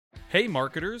Hey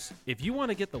marketers, if you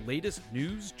want to get the latest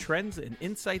news, trends, and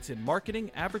insights in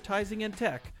marketing, advertising, and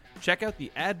tech, check out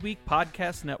the Adweek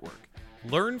Podcast Network.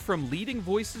 Learn from leading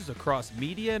voices across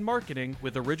media and marketing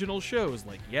with original shows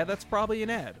like Yeah, That's Probably an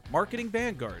Ad, Marketing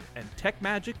Vanguard, and Tech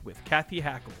Magic with Kathy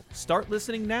Hackle. Start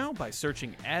listening now by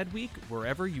searching Adweek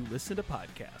wherever you listen to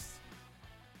podcasts.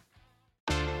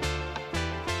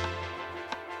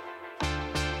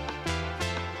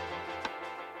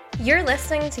 You're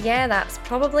listening to Yeah, That's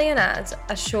Probably an Ad,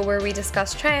 a show where we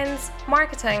discuss trends,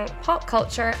 marketing, pop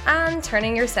culture, and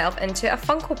turning yourself into a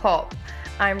Funko Pop.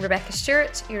 I'm Rebecca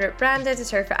Stewart, Europe brand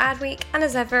editor for Adweek, and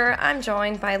as ever, I'm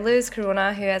joined by Luz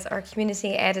Corona, who is our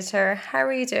community editor. How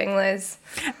are you doing, Luz?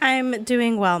 I'm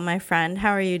doing well, my friend.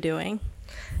 How are you doing?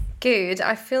 Good.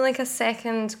 I feel like a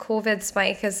second COVID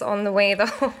spike is on the way,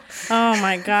 though. Oh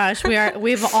my gosh,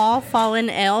 we've all fallen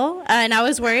ill, and I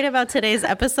was worried about today's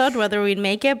episode whether we'd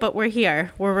make it, but we're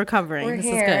here. We're recovering. This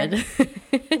is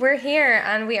good. We're here,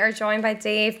 and we are joined by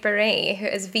Dave Beret, who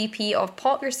is VP of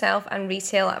Pop Yourself and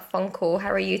Retail at Funko. How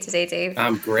are you today, Dave?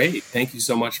 I'm great. Thank you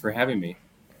so much for having me.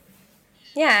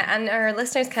 Yeah, and our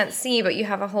listeners can't see, but you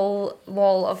have a whole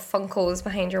wall of Funkos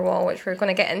behind your wall, which we're going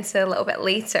to get into a little bit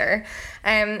later.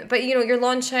 But, you know, you're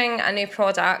launching a new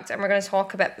product, and we're going to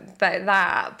talk a bit about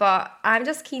that. But I'm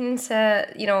just keen to,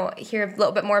 you know, hear a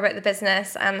little bit more about the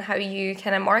business and how you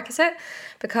kind of market it.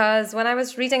 Because when I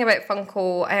was reading about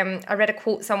Funko, I read a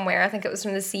quote somewhere, I think it was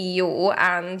from the CEO,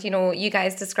 and, you know, you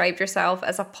guys described yourself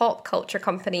as a pop culture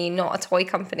company, not a toy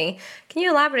company. Can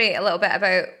you elaborate a little bit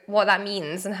about what that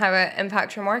means and how it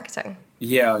impacts your marketing?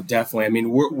 Yeah, definitely. I mean,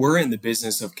 we're in the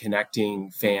business of connecting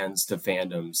fans to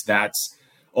fandoms. That's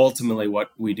ultimately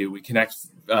what we do. We connect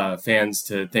fans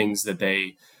to things that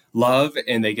they love,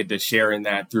 and they get to share in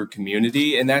that through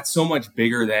community. And that's so much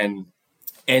bigger than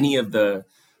any of the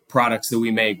products that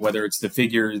we make, whether it's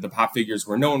the pop figures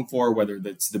we're known for, whether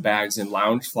it's the bags and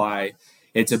Loungefly.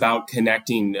 It's about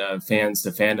connecting fans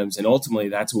to fandoms, and ultimately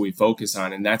that's what we focus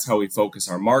on, and that's how we focus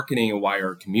our marketing and why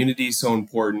our community is so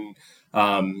important.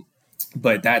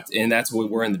 But that's what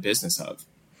we're in the business of.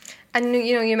 And,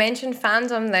 you know, you mentioned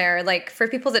fandom there. Like, for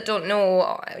people that don't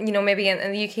know, you know, maybe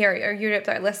in the UK or Europe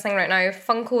that are listening right now,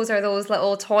 Funkos are those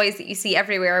little toys that you see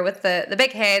everywhere with the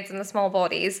big heads and the small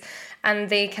bodies. And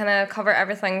they kind of cover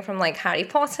everything from, like, Harry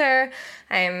Potter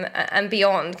and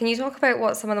beyond. Can you talk about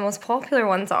what some of the most popular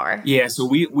ones are? Yeah, so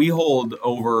we hold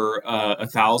over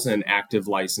 1,000 active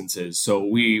licenses. So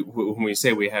when we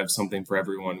say we have something for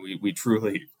everyone, we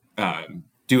truly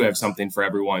do have something for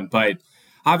everyone. But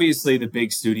obviously, the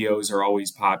big studios are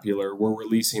always popular. We're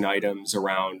releasing items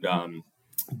around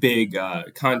big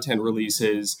content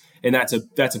releases, and that's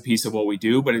a piece of what we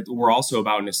do. But we're also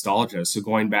about nostalgia. So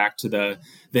going back to the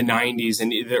 90s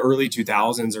and the early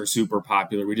 2000s are super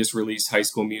popular. We just released High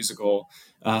School Musical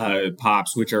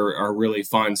pops, which are really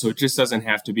fun. So it just doesn't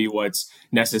have to be what's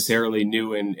necessarily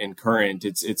new and current.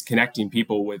 It's connecting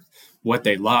people with what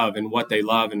they love and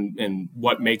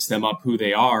what makes them up who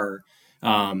they are.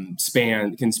 Can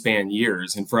span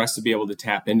years, and for us to be able to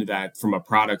tap into that from a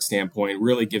product standpoint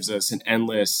really gives us an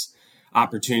endless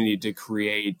opportunity to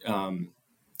create fun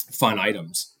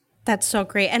items. That's so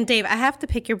great. And Dave, I have to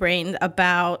pick your brain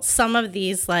about some of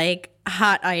these like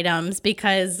hot items,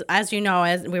 because as you know,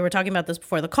 as we were talking about this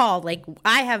before the call, like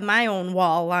I have my own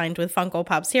wall lined with Funko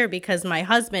Pops here because my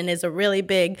husband is a really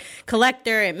big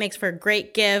collector. It makes for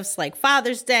great gifts like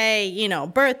Father's Day, you know,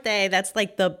 birthday. That's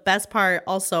like the best part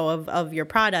also of your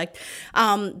product.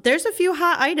 There's a few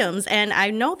hot items, and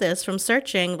I know this from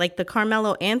searching, like the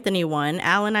Carmelo Anthony one.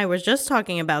 Al and I were just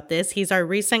talking about this. He's our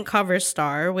recent cover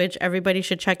star, which everybody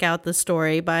should check out the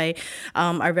story by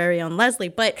our very own Leslie.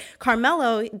 But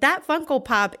Carmelo, that Funko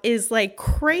Pop is like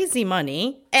crazy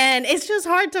money, and it's just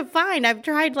hard to find. I've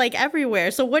tried like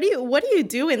everywhere. So what do you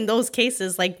do in those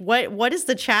cases? Like what is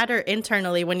the chatter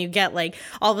internally when you get like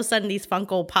all of a sudden these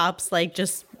Funko Pops like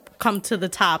just come to the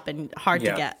top and hard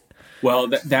to get? Well,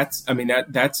 that's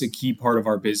a key part of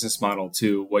our business model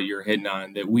too. What you're hitting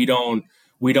on, that we don't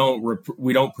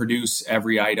produce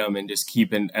every item and just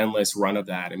keep an endless run of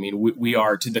that. I mean, we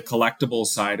are, to the collectible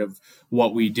side of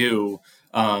what we do.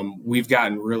 We've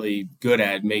gotten really good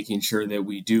at making sure that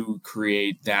we do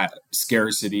create that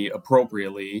scarcity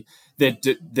appropriately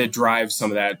that drives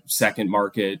some of that second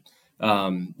market,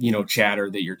 chatter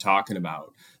that you're talking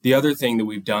about. The other thing that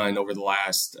we've done over the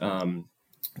last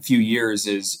few years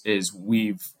is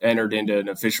we've entered into an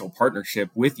official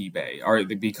partnership with eBay,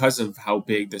 because of how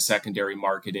big the secondary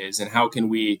market is, and how can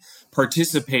we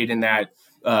participate in that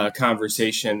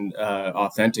conversation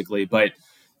authentically. But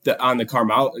on the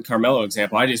Carmelo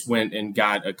example, I just went and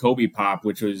got a Kobe pop,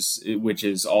 which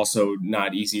is also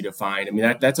not easy to find. I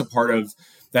mean, that's a part of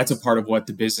what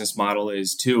the business model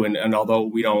is too. And although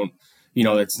we don't,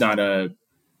 it's not a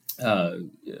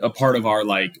part of our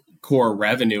like core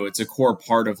revenue, it's a core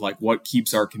part of like what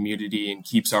keeps our community and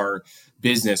keeps our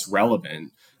business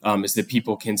relevant. Is that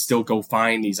people can still go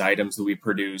find these items that we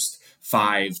produced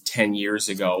 5-10 years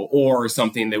ago, or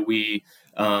something that we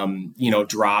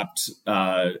dropped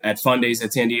at Fun Days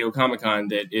at San Diego Comic-Con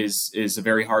that is a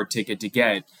very hard ticket to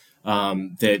get.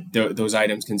 Those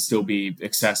items can still be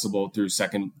accessible through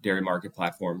secondary market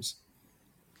platforms.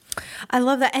 I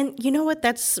love that. And you know what?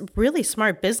 That's really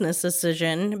smart business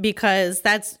decision, because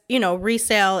that's,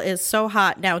 resale is so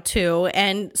hot now too.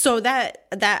 And so that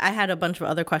I had a bunch of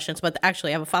other questions, but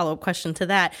actually I have a follow-up question to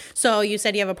that. So you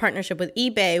said you have a partnership with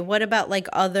eBay. What about like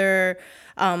other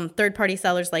third-party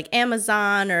sellers like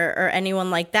Amazon or anyone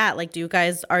like that? Like,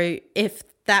 if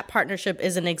that partnership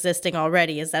isn't existing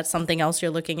already, is that something else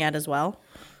you're looking at as well?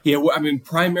 Yeah, well, I mean,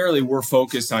 primarily we're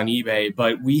focused on eBay,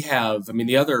 but we have,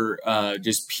 the other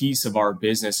just piece of our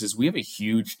business is we have a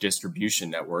huge distribution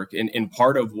network. And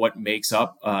part of what makes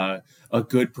up a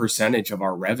good percentage of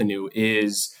our revenue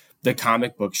is the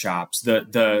comic book shops,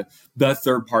 the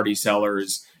third-party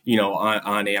sellers,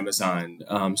 on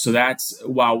Amazon. So that's,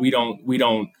 while we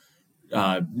don't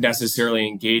necessarily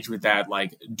engage with that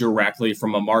like directly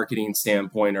from a marketing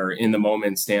standpoint or in the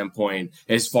moment standpoint,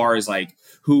 as far as like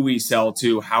who we sell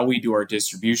to, how we do our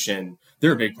distribution,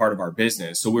 they're a big part of our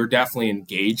business. So we're definitely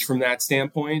engaged from that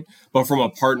standpoint. But from a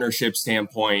partnership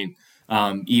standpoint,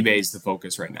 eBay is the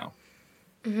focus right now.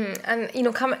 Mm-hmm.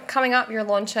 And, coming up, you're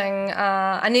launching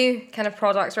a new kind of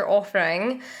product or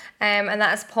offering, and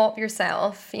that is Pop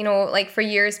Yourself. Like for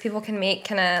years, people can make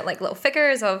kind of like little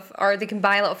figures or they can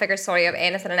buy little figures, of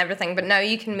anything and everything. But now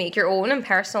you can make your own and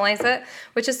personalize it,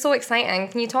 which is so exciting.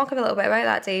 Can you talk a little bit about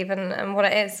that, Dave, and what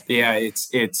it is? Yeah,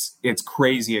 it's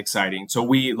crazy exciting. So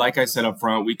we, like I said up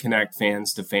front, we connect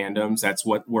fans to fandoms. That's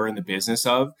what we're in the business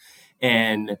of.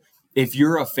 And if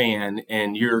you're a fan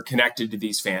and you're connected to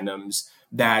these fandoms,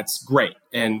 that's great.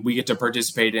 And we get to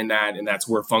participate in that. And that's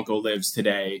where Funko lives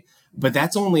today. But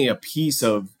that's only a piece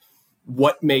of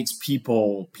what makes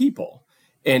people people.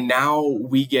 And now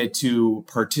we get to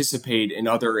participate in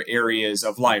other areas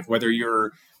of life, whether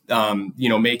you're,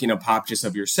 making a pop just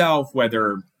of yourself,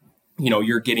 whether,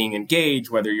 you're getting engaged,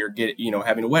 whether you're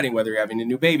having a wedding, whether you're having a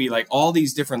new baby, like all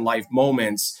these different life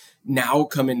moments now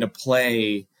come into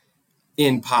play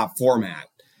in pop format.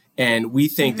 And we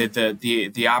think that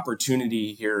the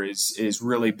opportunity here is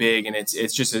really big, and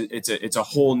it's a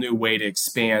whole new way to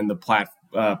expand the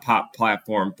pop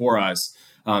platform for us.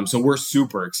 So we're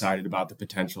super excited about the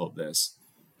potential of this.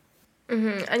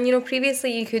 Mm-hmm. And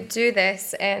previously you could do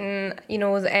this in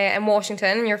in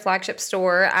Washington, your flagship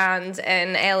store, and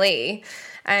in LA,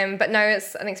 but now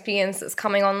it's an experience that's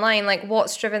coming online. Like,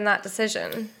 what's driven that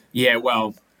decision? Yeah,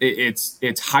 well,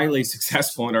 it's highly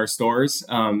successful in our stores.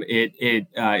 It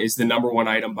is the number one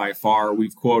item by far.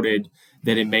 We've quoted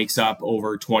that it makes up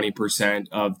over 20%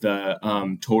 of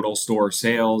the total store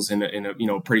sales in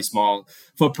a pretty small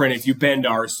footprint. If you've been to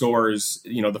our stores,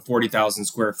 the 40,000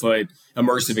 square foot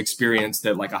immersive experience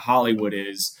that like a Hollywood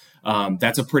is,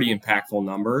 that's a pretty impactful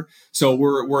number. So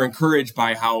we're encouraged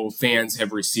by how fans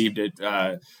have received it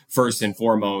first and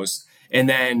foremost. And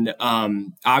then,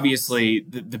 obviously,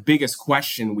 the biggest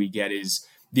question we get is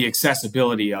the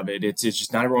accessibility of it. It's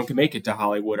just not everyone can make it to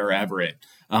Hollywood or Everett.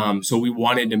 So we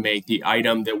wanted to make the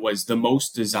item that was the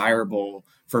most desirable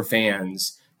for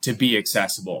fans to be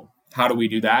accessible. How do we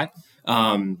do that?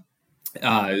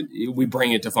 We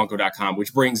bring it to Funko.com,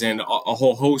 which brings in a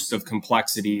whole host of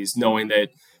complexities, knowing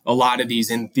that a lot of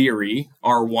these, in theory,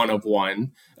 are one of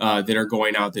one that are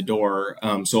going out the door.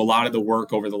 So a lot of the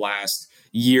work over the last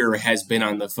year has been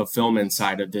on the fulfillment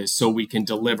side of this, so we can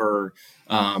deliver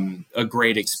a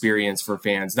great experience for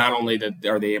fans. Not only that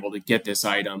are they able to get this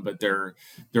item, but they're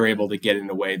able to get it in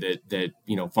a way that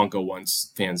Funko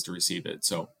wants fans to receive it.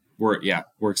 So we're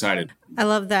excited. I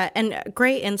love that. And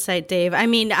great insight, Dave. I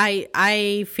mean,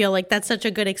 I feel like that's such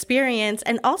a good experience.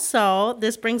 And also,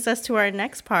 this brings us to our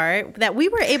next part that we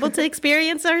were able to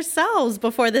experience ourselves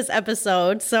before this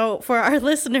episode. So for our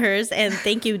listeners, and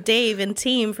thank you, Dave and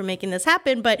team, for making this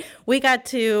happen, but we got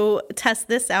to test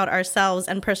this out ourselves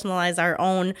and personalize our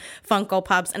own Funko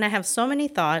Pops. And I have so many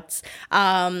thoughts.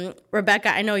 Rebecca,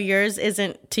 I know yours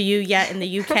isn't to you yet in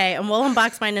the UK, and we'll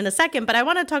unbox mine in a second, but I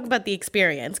want to talk about the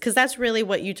experience, because that's really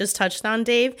what you just touched on,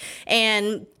 Dave.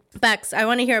 And Bex, I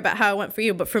want to hear about how it went for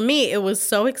you. But for me, it was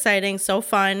so exciting, so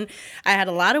fun. I had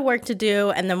a lot of work to do.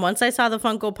 And then once I saw the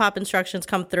Funko Pop instructions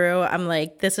come through, I'm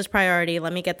like, this is priority.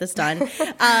 Let me get this done.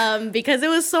 Because it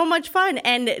was so much fun.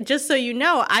 And just so you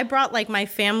know, I brought like my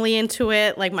family into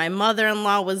it. Like my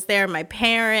mother-in-law was there, my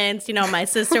parents, you know, my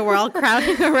sister were all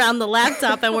crowding around the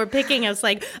laptop and we're picking. I was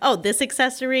like, oh, this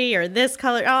accessory or this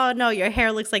color. Oh, no, your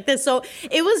hair looks like this. So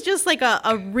it was just like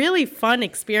a really fun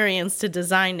experience to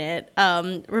design it.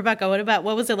 Rebecca,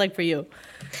 what was it like for you?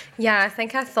 Yeah, I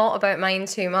think I thought about mine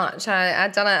too much.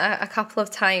 I'd done it a couple of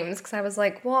times because I was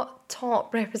like, what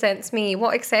top represents me?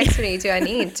 What accessory do I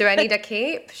need? Do I need a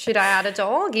cape? Should I add a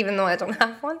dog, even though I don't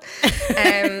have one?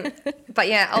 But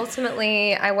yeah,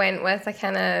 ultimately I went with a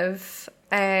kind of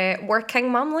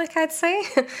working mum look, I'd say.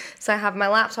 So I have my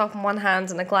laptop in one hand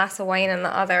and a glass of wine in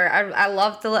the other. I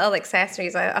loved the little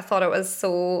accessories. I thought it was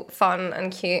so fun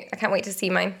and cute. I can't wait to see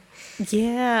mine.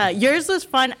 Yeah, yours was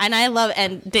fun, and I love,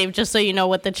 and Dave, just so you know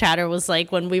what the chatter was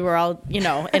like when we were all, you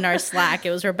know, in our Slack,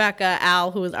 it was Rebecca,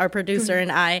 Al, who was our producer,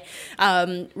 and I.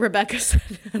 Rebecca said,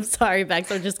 I'm sorry,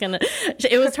 Bex, I'm just gonna,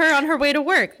 it was her on her way to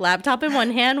work, laptop in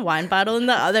one hand, wine bottle in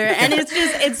the other, and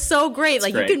it's so great. It's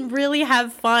like, great. You can really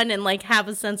have fun and, like, have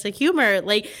a sense of humor,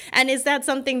 like, and is that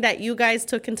something that you guys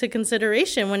took into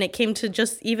consideration when it came to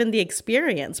just even the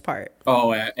experience part?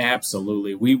 Oh,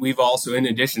 absolutely. We've also, in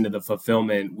addition to the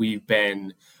fulfillment, we've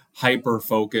been hyper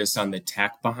focused on the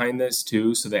tech behind this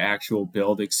too. So the actual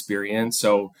build experience.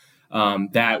 So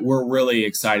that we're really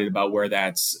excited about where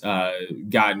that's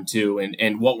gotten to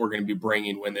and what we're going to be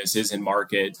bringing when this is in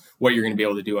market, what you're going to be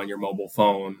able to do on your mobile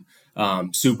phone.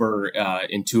 Super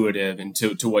intuitive, and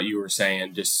to what you were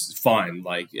saying, just fun.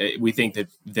 Like, we think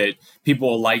that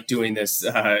people like doing this,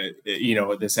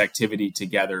 this activity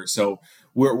together. So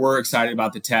we're excited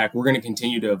about the tech. We're going to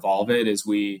continue to evolve it as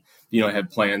we, have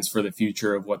plans for the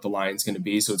future of what the line's going to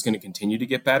be. So it's going to continue to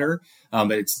get better.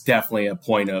 But it's definitely a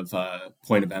point of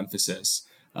emphasis.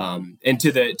 And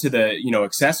to the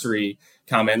accessory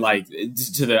comment, like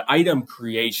to the item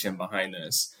creation behind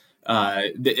this.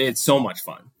 It's so much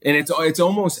fun, and it's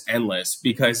almost endless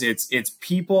because it's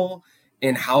people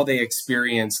and how they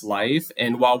experience life.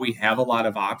 And while we have a lot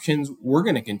of options, we're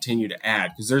going to continue to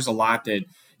add because there's a lot that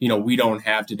we don't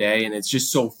have today, and it's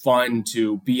just so fun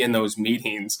to be in those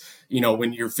meetings.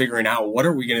 When you're figuring out what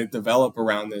are we going to develop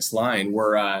around this line,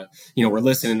 we're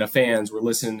listening to fans, we're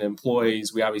listening to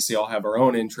employees. We obviously all have our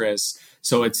own interests,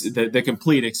 so it's the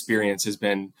complete experience has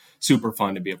been super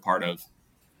fun to be a part of.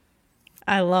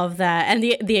 I love that. And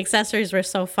the accessories were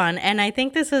so fun. And I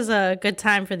think this is a good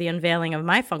time for the unveiling of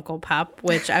my Funko Pop,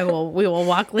 which we will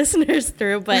walk listeners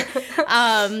through, but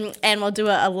and we'll do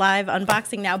a live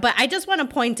unboxing now. But I just want to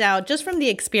point out, just from the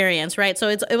experience, right? So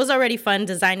it was already fun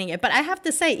designing it. But I have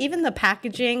to say, even the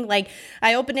packaging, like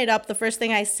I open it up, the first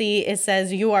thing I see, it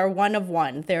says, "You are one of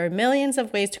one. There are millions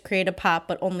of ways to create a pop,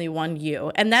 but only one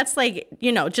you." And that's like,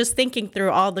 just thinking through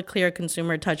all the clear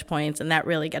consumer touch points, and that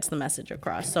really gets the message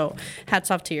across. So hats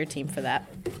off to your team for that.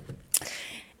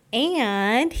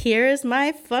 And here's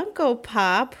my Funko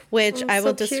Pop, which I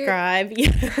will describe.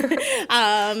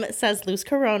 It says Loose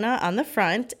Corona on the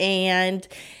front, and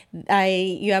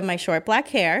you have my short black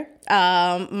hair,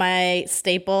 my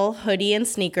staple hoodie and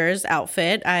sneakers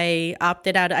outfit. I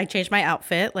changed my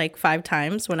outfit like 5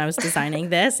 times when I was designing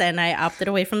this, and I opted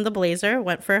away from the blazer,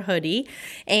 went for a hoodie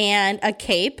and a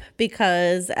cape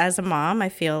because as a mom, I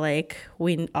feel like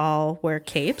we all wear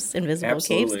capes, invisible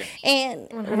Absolutely. Capes, and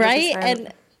 100%. Right,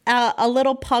 and a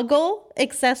little puggle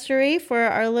accessory for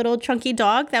our little chunky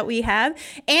dog that we have.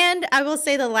 And I will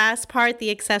say the last part,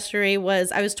 the accessory,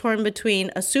 was I was torn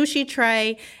between a sushi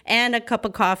tray and a cup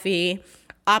of coffee.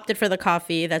 Opted for the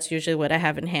coffee. That's usually what I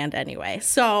have in hand anyway.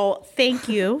 So thank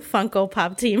you, Funko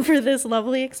Pop team, for this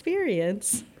lovely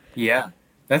experience. Yeah,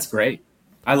 that's great.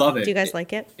 I love it. Do you guys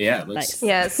like it? Yeah. Nice.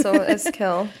 Yeah, so it's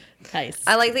cool. Nice.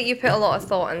 I like that you put a lot of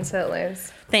thought into it,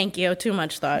 Liz. Thank you. Too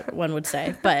much thought, one would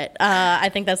say. But I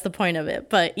think that's the point of it.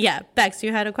 But yeah, Bex,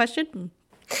 you had a question?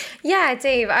 Yeah,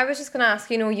 Dave, I was just going to ask,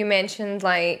 you mentioned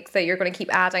like that you're going to keep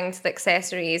adding to the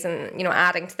accessories and,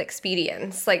 adding to the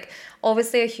experience. Like,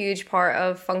 obviously a huge part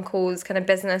of Funko's kind of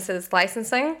business is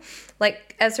licensing.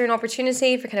 Like, is there an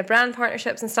opportunity for kind of brand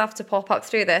partnerships and stuff to pop up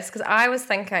through this? Because I was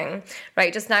thinking,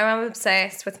 right, just now I'm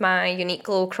obsessed with my Unique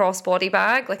Glow crossbody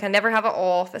bag. Like, I never have it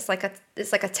off. It's like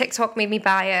a TikTok made me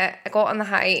buy it. I got on the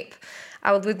hype.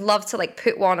 I would love to like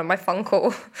put one on my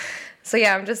Funko. So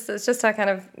yeah, it's just a kind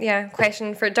of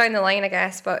question for down the line, I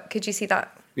guess. But could you see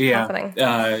that happening?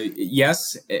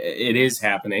 Yes, it is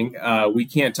happening. We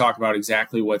can't talk about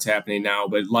exactly what's happening now,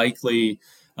 but likely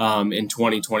in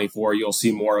 2024 you'll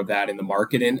see more of that in the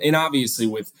market. And obviously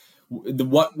with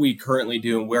what we currently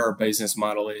do and where our business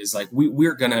model is, like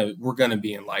we're gonna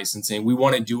be in licensing. We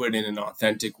want to do it in an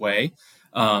authentic way.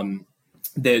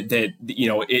 That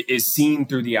it is seen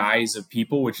through the eyes of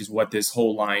people, which is what this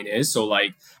whole line is. So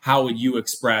like, how would you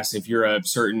express if you're a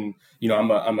certain,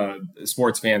 I'm a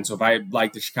sports fan. So if I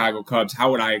like the Chicago Cubs,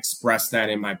 how would I express that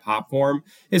in my pop form?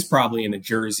 It's probably in a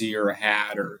jersey or a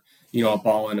hat or, a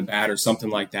ball and a bat or something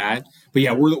like that. But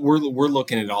yeah, we're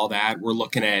looking at all that. We're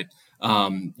looking at,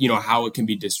 how it can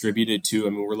be distributed to.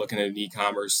 I mean, we're looking at an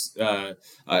e-commerce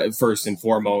first and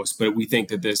foremost, but we think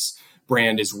that this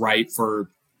brand is right for,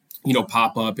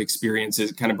 pop-up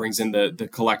experiences. It kind of brings in the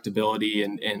collectability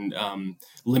and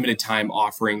limited time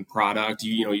offering product.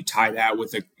 You tie that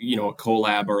with a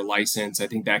collab or a license. I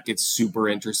think that gets super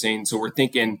interesting. So we're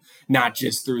thinking not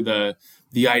just through the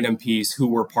item piece, who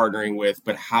we're partnering with,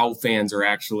 but how fans are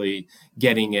actually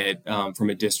getting it from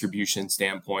a distribution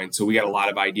standpoint. So we got a lot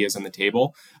of ideas on the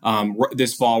table.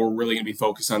 This fall, we're really going to be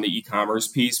focused on the e-commerce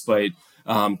piece, but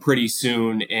pretty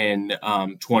soon in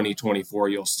 2024,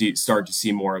 you'll start to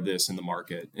see more of this in the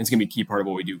market. It's going to be a key part of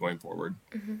what we do going forward.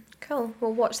 Mm-hmm. Cool.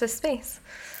 We'll watch this space.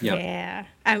 Yep.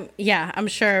 Yeah. I'm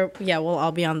sure. Yeah, we'll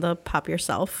all be on the Pop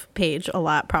Yourself page a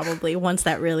lot probably once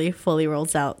that really fully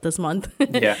rolls out this month.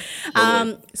 Yeah.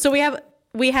 Totally. So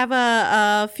we have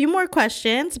a few more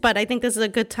questions, but I think this is a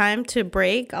good time to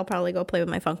break. I'll probably go play with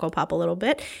my Funko Pop a little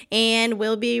bit, and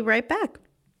we'll be right back.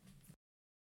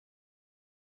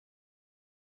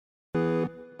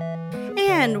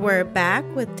 And we're back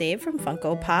with Dave from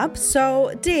Funko Pop.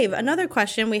 So, Dave, another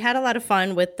question. We had a lot of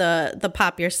fun with the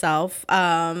Pop Yourself,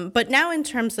 but now in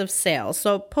terms of sales.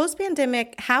 So,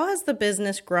 post-pandemic, how has the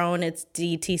business grown its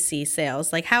DTC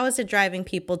sales? Like, how is it driving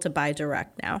people to buy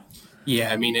direct now?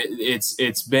 Yeah, I mean,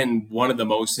 it's been one of the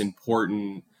most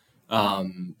important,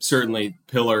 certainly,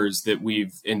 pillars that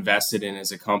we've invested in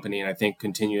as a company, and I think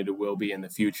continue to will be in the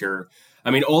future. I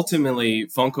mean, ultimately,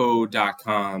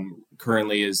 Funko.com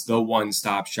currently is the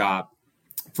one-stop shop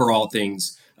for all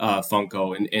things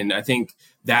Funko. And I think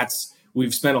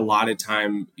we've spent a lot of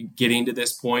time getting to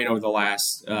this point over the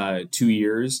last 2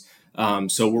 years.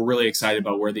 So we're really excited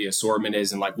about where the assortment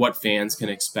is and like what fans can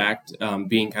expect,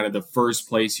 being kind of the first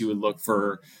place you would look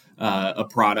for a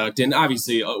product. And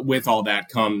obviously with all that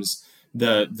comes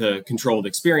the controlled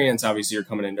experience. Obviously you're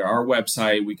coming into our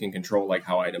website. We can control like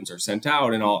how items are sent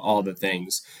out and all the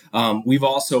things. We've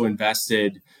also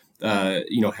invested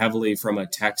heavily from a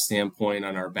tech standpoint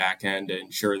on our back end to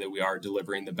ensure that we are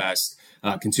delivering the best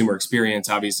consumer experience.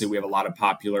 Obviously, we have a lot of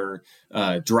popular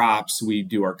drops. We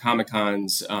do our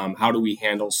Comic-Cons. How do we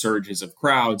handle surges of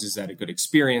crowds? Is that a good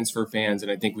experience for fans?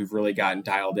 And I think we've really gotten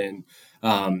dialed in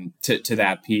to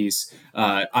that piece.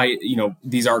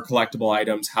 These are collectible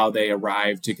items. How they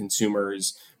arrive to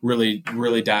consumers really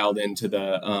dialed into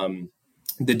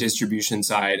the distribution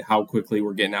side, how quickly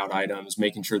we're getting out items,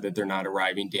 making sure that they're not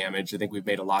arriving damaged. I think we've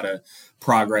made a lot of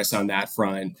progress on that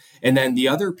front. And then the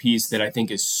other piece that I think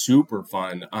is super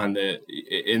fun and that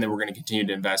we're going to continue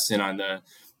to invest in on the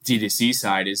D2C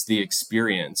side is the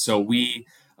experience. So we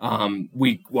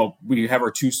have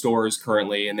our 2 stores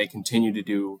currently, and they continue to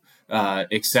do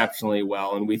exceptionally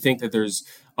well. And we think that there's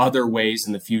other ways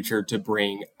in the future to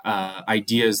bring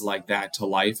ideas like that to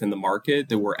life in the market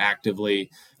that we're actively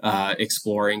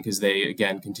exploring, because they,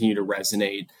 again, continue to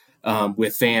resonate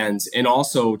with fans. And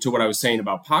also to what I was saying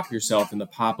about Pop Yourself and the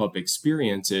pop-up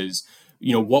experiences,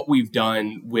 what we've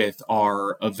done with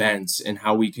our events and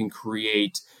how we can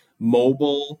create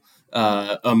mobile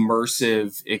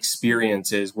immersive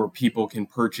experiences where people can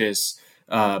purchase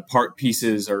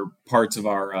pieces or parts of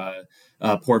our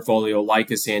portfolio,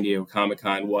 like a San Diego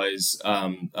Comic-Con was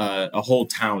a whole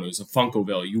town. It was a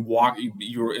Funkoville.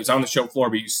 It was on the show floor,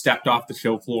 but you stepped off the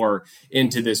show floor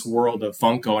into this world of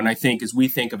Funko. And I think as we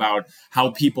think about how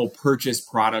people purchase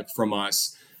product from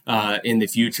us in the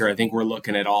future, I think we're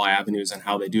looking at all avenues on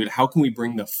how they do it. How can we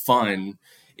bring the fun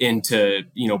into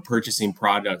purchasing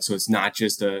products so it's not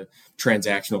just a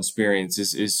transactional experience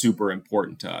is super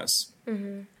important to us.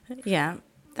 Mm-hmm. Yeah.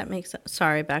 That makes sense.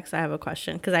 Sorry, Bex, I have a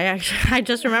question because I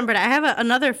just remembered I have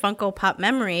another Funko Pop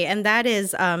memory, and that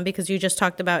is because you just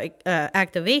talked about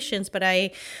activations.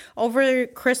 But over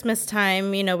Christmas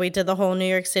time, we did the whole New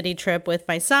York City trip with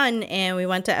my son, and we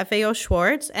went to FAO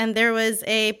Schwartz, and there was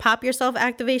a Pop Yourself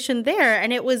activation there,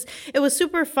 and it was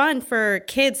super fun for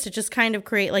kids to just kind of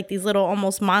create like these little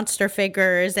almost monster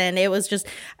figures, and it was just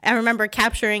I remember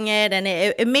capturing it, and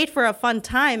it made for a fun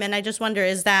time. And I just wonder,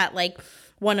 is that like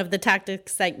one of the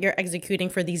tactics that you're executing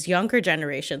for these younger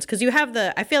generations? Because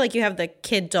I feel like you have the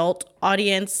kid-adult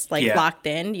audience locked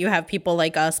in. You have people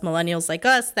like us, millennials like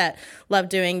us, that love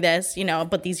doing this,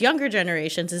 but these younger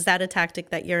generations, is that a tactic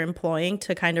that you're employing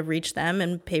to kind of reach them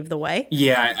and pave the way?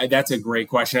 Yeah, that's a great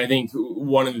question. I think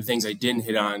one of the things I didn't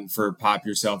hit on for Pop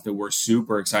Yourself that we're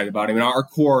super excited about, I mean, our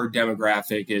core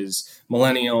demographic is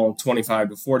millennial, 25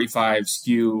 to 45,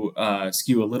 skew a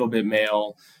little bit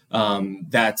male.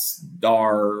 That's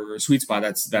our sweet spot.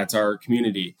 That's our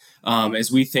community.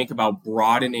 As we think about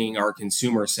broadening our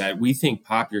consumer set, we think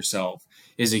Pop Yourself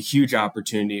is a huge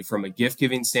opportunity from a gift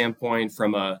giving standpoint,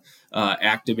 from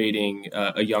activating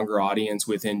a younger audience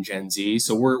within Gen Z.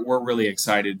 So we're really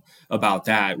excited about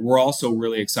that. We're also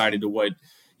really excited to what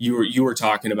you were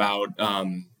talking about.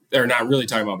 Or not really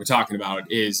talking about, we're talking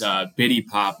about is Bitty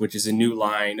Pop, which is a new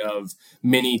line of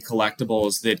mini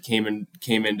collectibles that came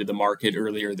into the market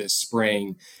earlier this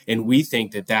spring. And we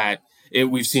think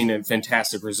we've seen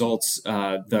fantastic results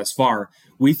thus far.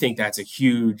 We think that's a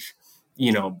huge,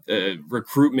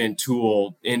 recruitment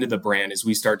tool into the brand as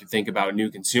we start to think about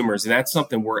new consumers. And that's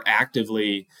something we're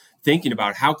actively thinking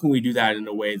about. How can we do that in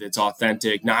a way that's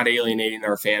authentic, not alienating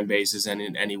our fan bases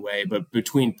in any way, but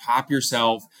between Pop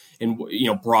Yourself and,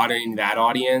 broadening that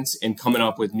audience and coming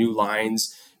up with new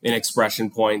lines and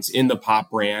expression points in the pop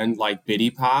brand like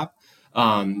Bitty Pop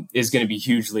is going to be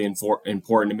hugely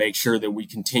important to make sure that we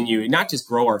continue not just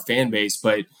grow our fan base,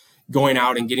 but going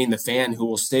out and getting the fan who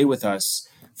will stay with us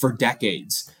for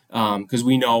decades. Because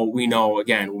we know,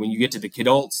 again, when you get to the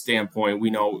kid-adult standpoint, we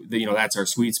know that, that's our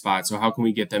sweet spot. So how can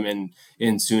we get them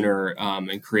in sooner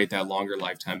and create that longer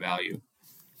lifetime value?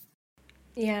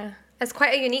 Yeah, it's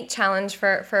quite a unique challenge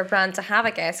for a brand to have,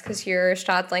 I guess, because you're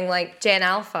straddling Gen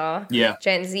Alpha,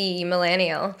 Gen Z,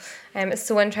 Millennial. It's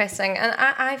so interesting. And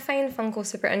I find Funko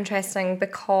super interesting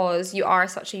because you are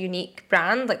such a unique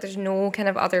brand. There's no kind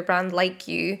of other brand like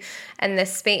you in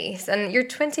this space. And you're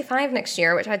 25 next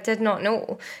year, which I did not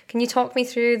know. Can you talk me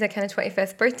through the kind of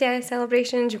 25th birthday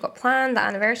celebrations you've got planned, the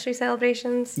anniversary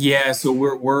celebrations? Yeah, so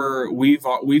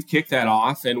we've kicked that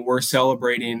off, and we're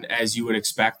celebrating as you would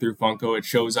expect through Funko. It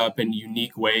shows up in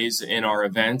unique ways in our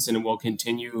events, and it will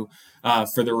continue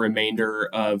for the remainder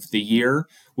of the year.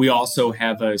 We also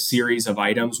have a series of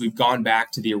items. We've gone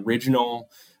back to the original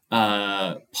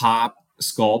Pop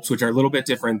sculpts, which are a little bit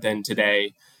different than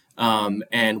today.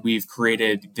 And we've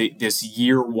created this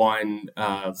year one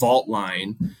vault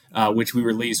line, which we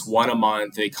release one a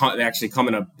month. They actually come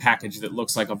in a package that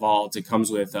looks like a vault. It comes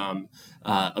with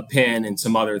a pin and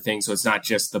some other things. So it's not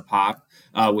just the Pop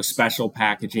with special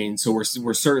packaging. So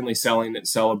we're certainly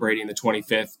celebrating the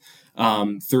 25th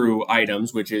through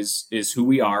items, which is who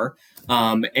we are.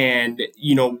 And,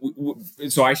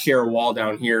 so I share a wall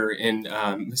down here in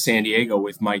San Diego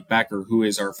with Mike Becker, who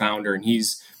is our founder, and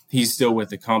he's still with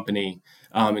the company.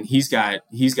 And he's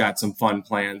got some fun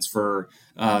plans for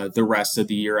the rest of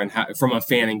the year, and from a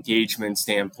fan engagement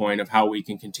standpoint of how we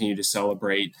can continue to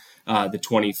celebrate the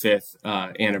 25th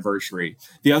anniversary.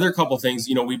 The other couple things,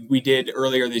 we did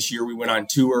earlier this year, we went on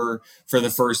tour for the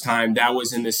first time. That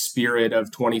was in the spirit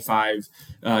of 25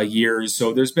 years.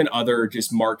 So there's been other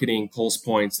just marketing pulse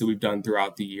points that we've done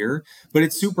throughout the year, but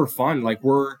it's super fun.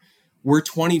 We're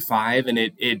 25, and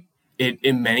it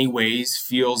in many ways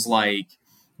feels like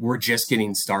we're just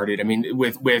getting started. I mean,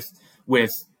 with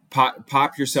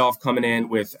Pop Yourself coming in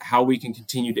with how we can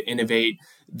continue to innovate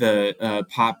the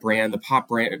Pop brand. The Pop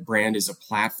brand is a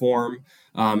platform,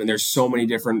 and there's so many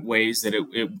different ways that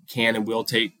it can and will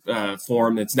take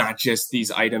form. It's not just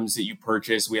these items that you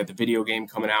purchase. We have the video game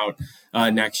coming out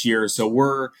next year. So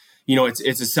we're,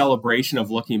 it's a celebration of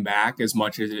looking back as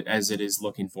much as it is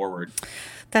looking forward.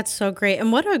 That's so great.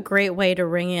 And what a great way to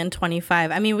ring in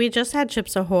 25. I mean, we just had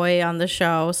Chips Ahoy on the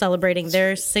show celebrating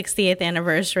their 60th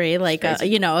anniversary,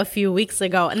 a few weeks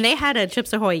ago. And they had a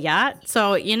Chips Ahoy yacht.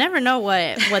 So you never know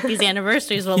what these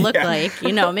anniversaries will look like.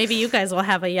 Maybe you guys will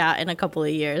have a yacht in a couple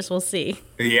of years. We'll see.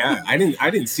 Yeah, I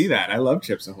didn't see that. I love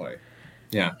Chips Ahoy.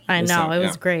 Yeah. I know. It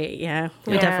was great. Yeah.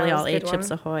 We definitely all ate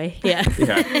Chips Ahoy. Yeah.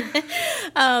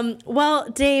 Well,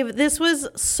 Dave, this was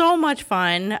so much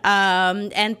fun.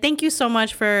 And thank you so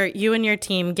much for you and your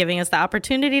team giving us the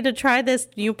opportunity to try this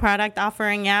new product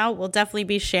offering out. We'll definitely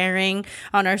be sharing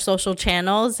on our social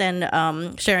channels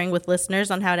and sharing with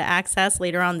listeners on how to access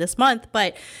later on this month.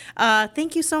 But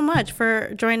thank you so much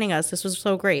for joining us. This was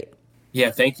so great.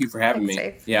 Yeah. Thank you for having me.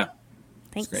 Dave. Yeah.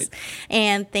 Thanks.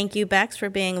 And thank you, Bex, for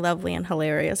being lovely and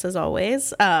hilarious as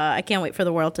always. I can't wait for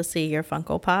the world to see your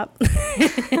Funko Pop.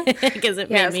 Because it's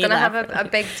going to have a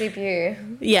big debut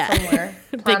somewhere.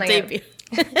 Big debut.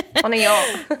 On a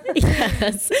yacht.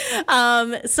 Yes.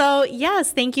 So,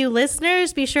 yes, thank you,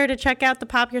 listeners. Be sure to check out the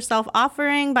Pop Yourself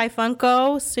offering by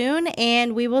Funko soon,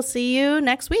 and we will see you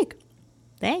next week.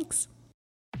 Thanks.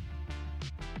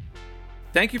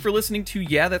 Thank you for listening to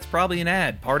Yeah, That's Probably an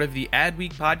Ad, part of the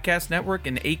Adweek Podcast Network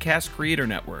and Acast Creator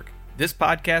Network. This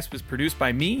podcast was produced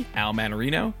by me, Al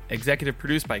Manarino, executive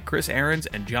produced by Chris Ahrens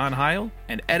and John Heil,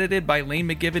 and edited by Lane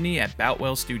McGivney at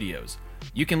Boutwell Studios.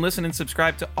 You can listen and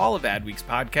subscribe to all of Adweek's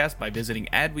podcasts by visiting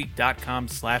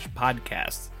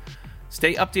adweek.com/podcasts.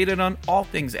 Stay updated on all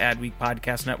things Adweek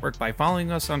Podcast Network by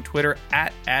following us on Twitter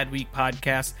at Adweek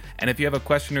Podcast. And if you have a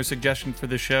question or suggestion for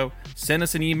the show, send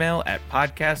us an email at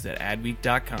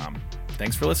podcast@adweek.com.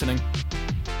 Thanks for listening.